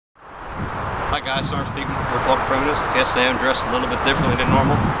Hi guys, Sergeant speaking. We're talking Primitive. Yes, I am dressed a little bit differently than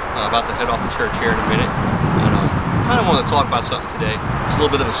normal. About to head off to church here in a minute. And kind of want to talk about something today. It's a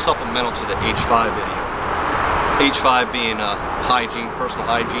little bit of a supplemental to the H-5 video. H-5 being hygiene, personal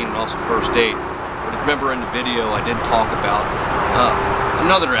hygiene, and also first aid. But remember in the video I did talk about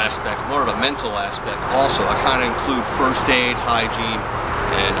another aspect, more of a mental aspect. Also, I kind of include first aid, hygiene,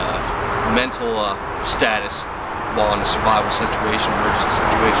 and mental status while in a survival situation, emergency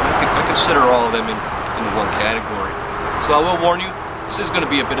situation. I consider all of them into one category. So I will warn you, this is going to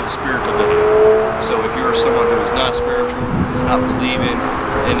be a bit of a spiritual video. So if you're someone who is not spiritual, does not believe in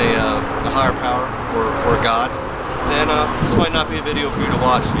a higher power or God, then this might not be a video for you to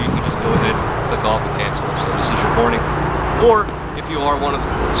watch. So you can just go ahead, click off, and cancel. So this is your warning. Or if you are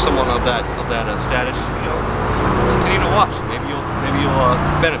someone of that status, you know, continue to watch. Maybe you'll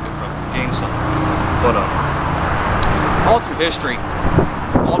benefit from it, gain something. But all through history,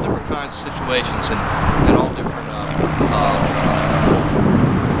 all different kinds of situations and all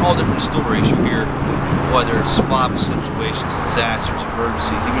different stories you hear, whether it's survival situations, disasters,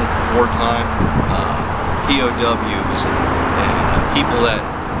 emergencies, even wartime, POWs, and people that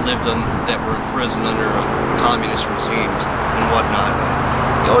that were in prison under communist regimes and whatnot.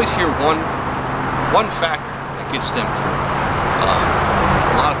 You always hear one factor that gets them through.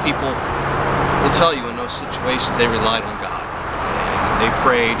 A lot of people will tell you in those situations they relied on God, and they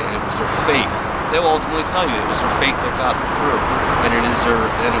prayed, and it was their faith. They will ultimately tell you it was their faith that got them through, and it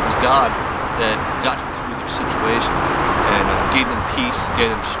was God that got them through their situation and gave them peace,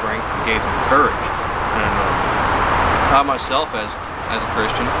 gave them strength, and gave them courage. And I myself, as a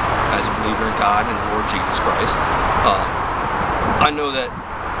Christian, as a believer in God and the Lord Jesus Christ, I know that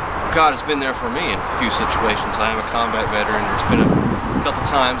God has been there for me in a few situations. I am a combat veteran. There's been a couple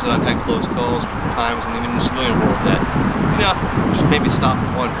times that I've had close calls, times and even in the civilian world that, you know, just made me stop and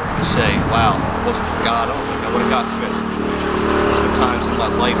wonder and just say, wow, if it wasn't for God, I don't think I would have got through that situation. There's been times in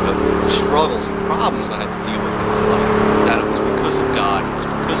my life of struggles and problems I had to deal with in my life that it was because of God, it was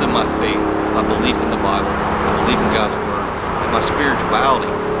because of my faith, my belief in the Bible, my belief in God's Word, and my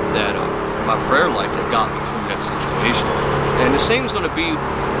spirituality, that my prayer life that got me through that situation. And the same is going to be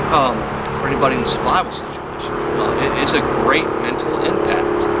for anybody in the survival situation. It's a great mental impact.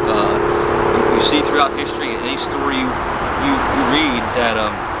 You see throughout history, in any story you read, that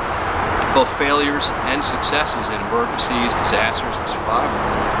both failures and successes in emergencies, disasters, and survival,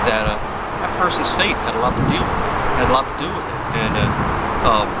 that person's faith had a lot to deal with it, had a lot to do with it. And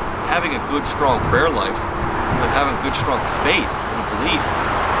having a good, strong prayer life, having good, strong faith and a belief,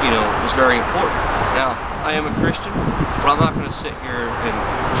 you know, is very important. Now, I am a Christian, but I'm not going to sit here and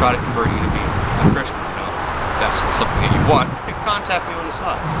try to convert you to be a Christian. You know, if that's something that you want, you can contact me on the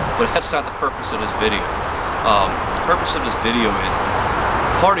side. But that's not the purpose of this video. The purpose of this video is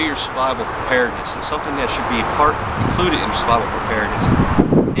part of your survival preparedness, and something that should be included in survival preparedness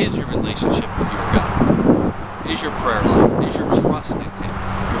is your relationship with your God, is your prayer life, is your trust in Him,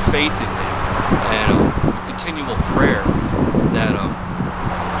 your faith in Him, and your continual prayer that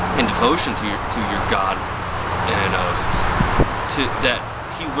in devotion to your God, and that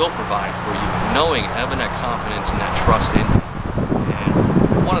He will provide for you, knowing, having that confidence and that trust in Him.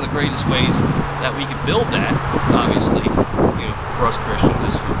 And one of the greatest ways that we can build that, obviously, you know, for us Christians,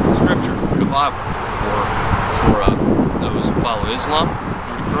 is through Scripture, through the Bible. For those who follow Islam,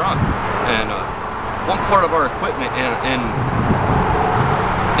 through the Quran. And one part of our equipment in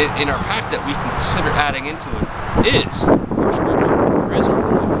our pack that we can consider adding into it is our Scripture, or is our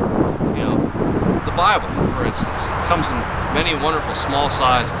Holy Word. You know, the Bible, for instance, comes in many wonderful small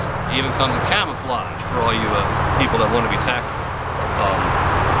sizes. It even comes in camouflage for all you people that want to be tactical.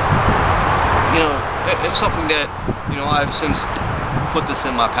 You know, it's something that, you know, I've since put this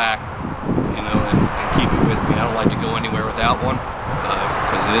in my pack, you know, and keep it with me. I don't like to go anywhere without one,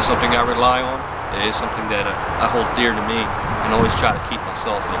 because it is something I rely on. It is something that I hold dear to me, and always try to keep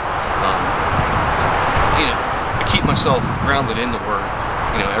myself, you know, I keep myself grounded in the Word,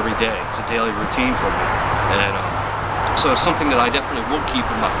 you know, every day. It's a daily routine for me, and so it's something that I definitely will keep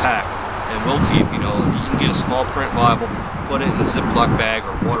in my pack, and will keep. You know, you can get a small print Bible, put it in a Ziploc bag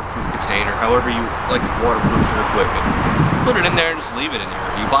or waterproof container, however you like to waterproof your equipment. Put it in there and just leave it in there.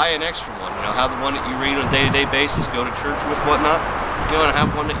 You buy an extra one, you know, have the one that you read on a day-to-day basis, go to church with, whatnot. You know, and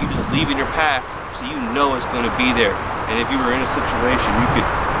have one that you just leave in your pack, so you know it's going to be there. And if you were in a situation, you could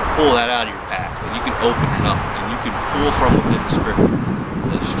pull that out of your pack, and you can open it up, and you can pull from within the Scripture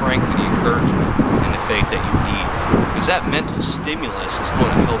the strength and the encouragement and the faith that you need, because that mental stimulus is going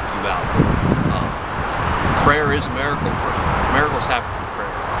to help you out. Prayer is a miracle. Miracles happen through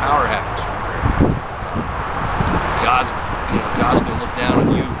prayer. Power happens through prayer. God's going to look down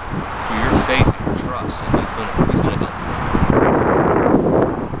on you for your faith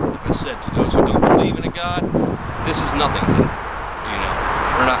this is nothing to them. You know,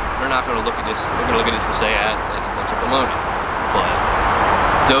 they're not going to look at this. They're going to look at this and say, ah, that's a bunch of baloney. But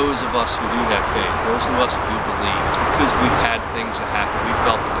those of us who do have faith, those of us who do believe, it's because we've had things that happen. We've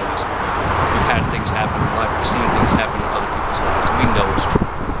felt the Holy Spirit. We've had things happen in life. We've seen things happen in other people's lives. We know it's true.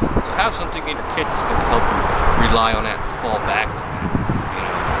 So have something in your kit that's going to help you rely on that and fall back on that, you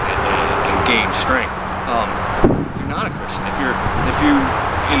know, and gain strength. If you're not a Christian, if you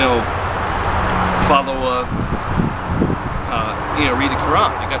follow read the Quran.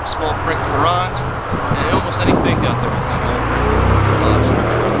 You got the small print Qurans, and almost any faith out there has a small print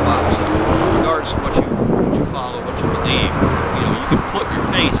scripture in the Bible. So regardless of what you follow, what you believe, you know, you can put your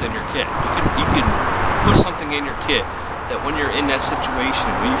faith in your kit. You can put something in your kit that when you're in that situation,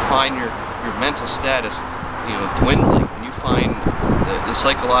 when you find your mental status, you know, dwindling, when you find the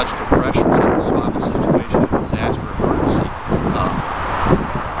psychological pressures of the survival situation, disaster, emergency,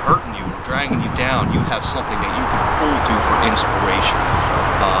 hurting you or dragging you down, you have something that you can pull to for inspiration.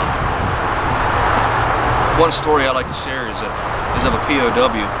 One story I like to share is of a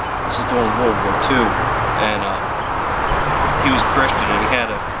POW. This is during World War II, and he was a Christian, and he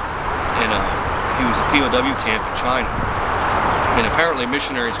was a POW camp in China. And apparently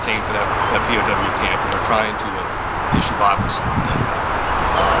missionaries came to that POW camp and were trying to issue Bibles. And,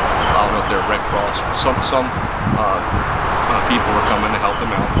 I don't know if they're Red Cross or some people were coming to help him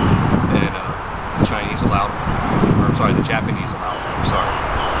out, and the Chinese allowed him, or sorry, the Japanese allowed him, I'm sorry.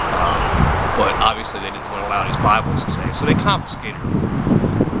 But obviously they didn't want to allow these Bibles to say, so they confiscated him.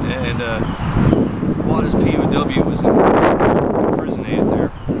 And while this POW was imprisonated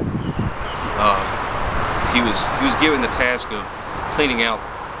there, he was given the task of cleaning out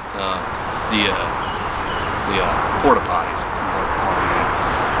the porta potties.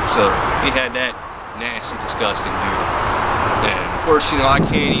 So he had that nasty, disgusting duty. And of course, you know, I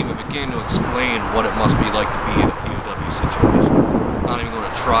can't even begin to explain what it must be like to be in a POW situation. I'm not even going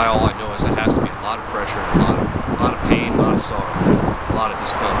to try. All I know is there has to be a lot of pressure, a lot of pain, a lot of sorrow, a lot of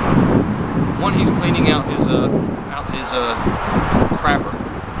discomfort. One, he's cleaning out his crapper.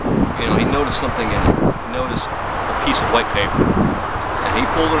 You know, he noticed something in it. He noticed a piece of white paper, and he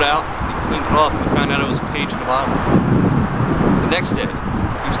pulled it out. He cleaned it off, and he found out it was a page in the Bible. The next day,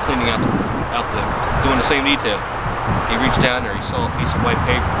 he was cleaning doing the same detail. He reached down there, he saw a piece of white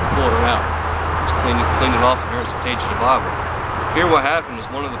paper, pulled it out. He was cleaning it off, and here's a page of the Bible. Here what happened is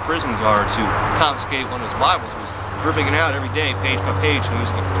one of the prison guards who confiscated one of his Bibles was ripping it out every day, page by page, and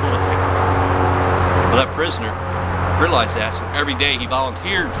using it for toilet paper. Well, that prisoner realized that, so every day he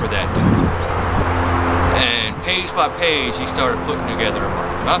volunteered for that duty. And page by page, he started putting together a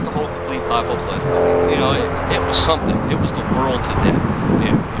Bible. Not the whole complete Bible, but, you know, it was something. It was the world to them.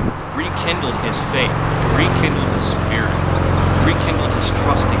 It rekindled his faith. It rekindled his spirit. It rekindled his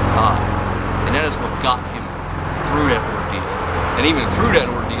trust in God. And that is what got him through that ordeal. And even through that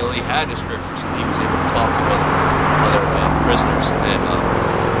ordeal, he had the scriptures, and he was able to talk to other prisoners and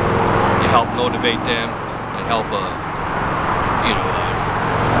help motivate them and help,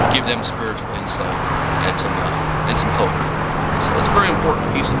 give them spiritual insight and some hope. So it's a very important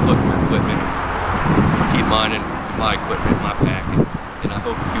piece to put in your equipment. Keep mine in my equipment, my pack, and I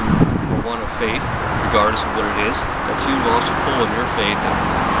hope you are one of faith, regardless of what it is, that you will also pull in your faith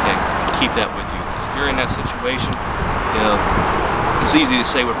and keep that with you. Because if you're in that situation, you know, it's easy to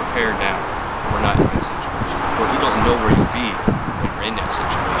say we're prepared now. We're not in that situation. But you don't know where you'll be when you're in that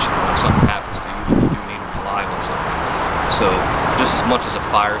situation. When something happens to you and you do need to rely on something. So just as much as a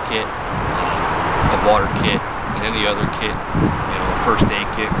fire kit, a water kit, and any other kit, you know, a first aid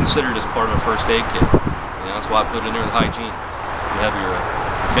kit, consider it as part of a first aid kit. You know, that's why I put it in there with hygiene. You have your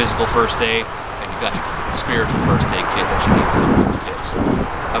physical first aid, and you got your spiritual first aid kit that you need to include in the kit. So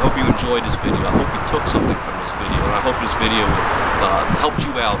I hope you enjoyed this video. I hope you took something from this video, and I hope this video helped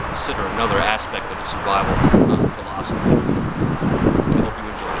you out consider another aspect of the survival philosophy. I hope you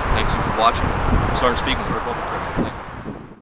enjoyed it. Thanks you for watching. Sergeant speaking, Republic Primitive.